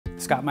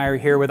Scott Meyer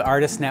here with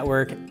Artist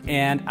Network,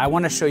 and I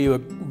want to show you a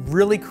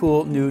really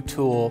cool new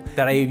tool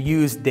that I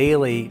use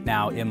daily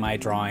now in my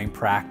drawing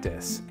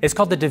practice. It's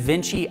called the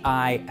Vinci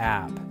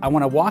app. I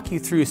want to walk you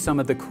through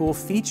some of the cool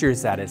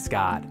features that it's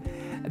got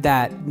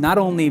that not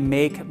only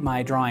make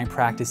my drawing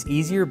practice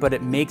easier, but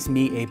it makes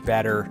me a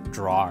better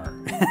drawer.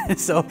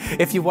 So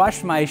if you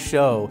watch my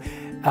show,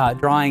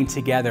 Drawing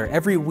Together,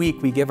 every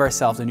week we give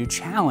ourselves a new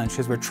challenge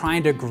because we're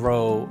trying to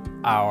grow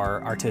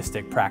our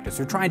artistic practice.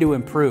 We're trying to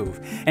improve.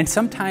 And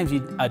sometimes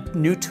a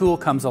new tool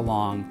comes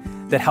along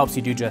that helps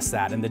you do just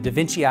that. And the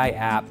Vinci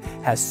app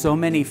has so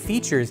many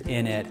features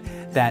in it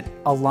that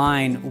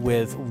align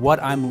with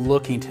what I'm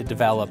looking to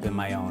develop in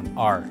my own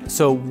art.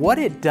 So what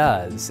it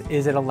does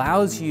is it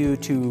allows you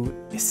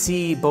to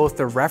see both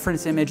the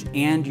reference image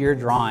and your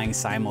drawing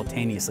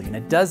simultaneously, and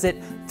it does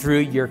it through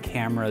your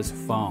camera's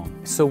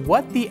phone. So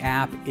what the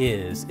app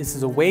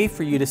is a way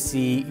for you to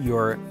see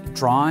your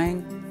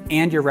drawing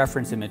and your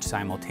reference image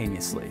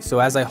simultaneously. So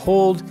as I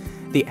hold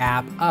the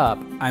app up,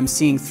 I'm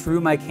seeing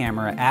through my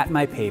camera at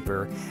my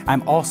paper.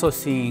 I'm also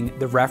seeing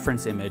the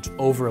reference image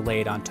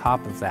overlaid on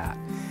top of that.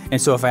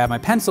 And so if I have my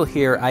pencil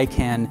here, I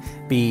can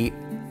be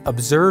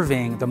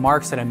observing the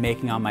marks that I'm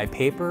making on my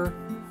paper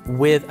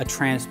with a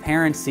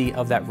transparency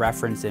of that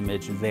reference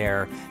image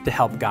there to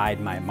help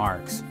guide my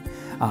marks.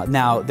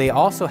 Now, they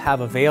also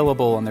have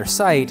available on their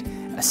site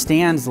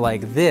stands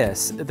like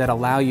this that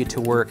allow you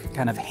to work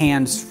kind of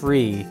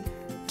hands-free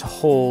to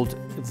hold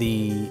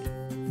the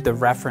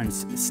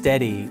reference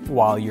steady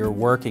while you're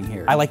working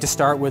here. I like to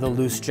start with a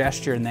loose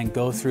gesture and then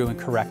go through and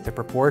correct the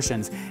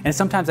proportions. And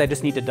sometimes I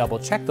just need to double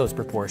check those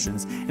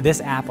proportions.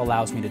 This app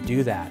allows me to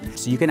do that.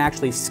 So you can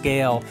actually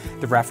scale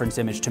the reference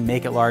image to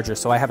make it larger.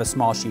 So I have a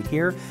small sheet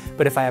here,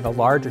 but if I have a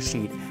larger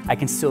sheet, I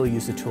can still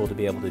use the tool to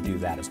be able to do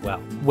that as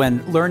well.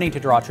 When learning to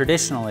draw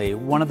traditionally,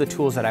 one of the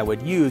tools that I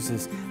would use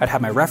is I'd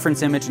have my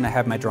reference image and I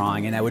have my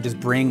drawing, and I would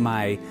just bring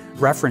my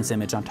reference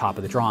image on top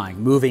of the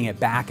drawing, moving it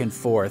back and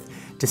forth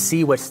to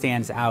see what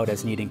stands out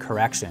as needing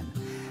correction.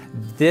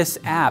 This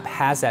app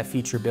has that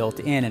feature built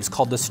in, and it's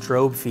called the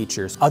strobe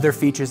features. Other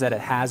features that it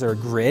has are a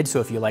grid,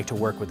 so if you like to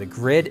work with a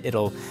grid,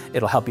 it'll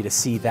help you to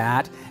see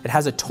that. It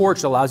has a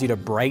torch that allows you to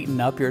brighten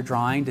up your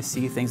drawing to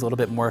see things a little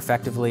bit more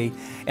effectively.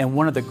 And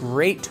one of the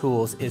great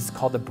tools is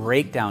called the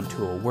breakdown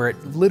tool, where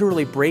it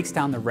literally breaks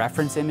down the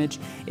reference image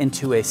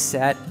into a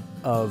set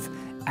of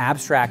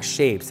abstract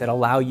shapes that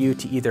allow you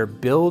to either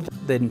build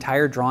the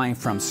entire drawing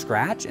from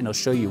scratch, and it'll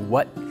show you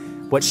what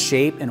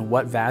shape and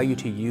what value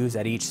to use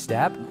at each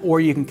step, or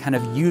you can kind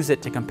of use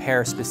it to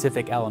compare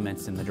specific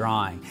elements in the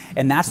drawing.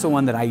 And that's the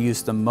one that I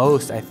use the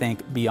most, I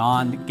think,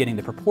 beyond getting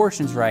the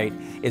proportions right,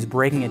 is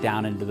breaking it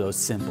down into those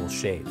simple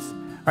shapes.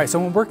 All right, so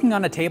when working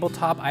on a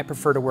tabletop, I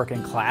prefer to work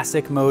in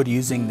classic mode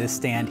using this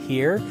stand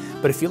here.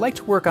 But if you like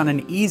to work on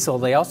an easel,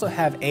 they also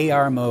have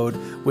AR mode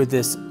with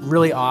this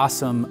really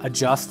awesome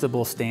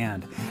adjustable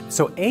stand.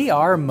 So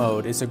AR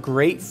mode is a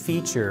great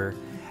feature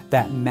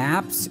that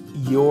maps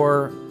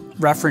your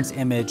reference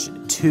image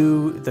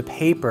to the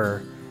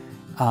paper,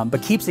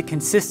 but keeps it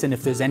consistent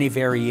if there's any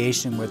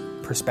variation with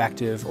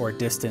perspective or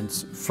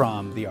distance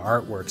from the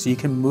artwork. So you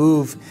can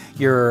move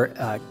your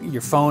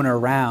phone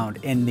around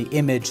and the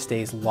image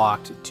stays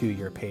locked to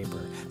your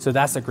paper. So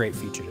that's a great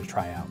feature to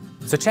try out.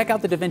 So check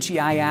out the Vinci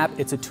app.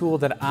 It's a tool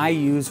that I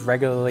use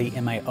regularly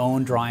in my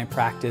own drawing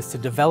practice to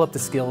develop the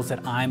skills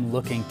that I'm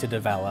looking to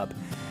develop.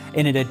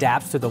 And it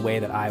adapts to the way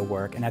that I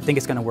work, and I think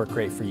it's going to work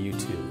great for you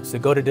too. So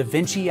go to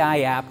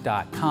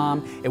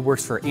davinciapp.com. It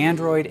works for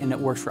Android and it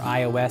works for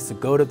iOS, so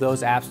go to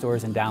those app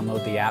stores and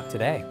download the app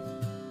today.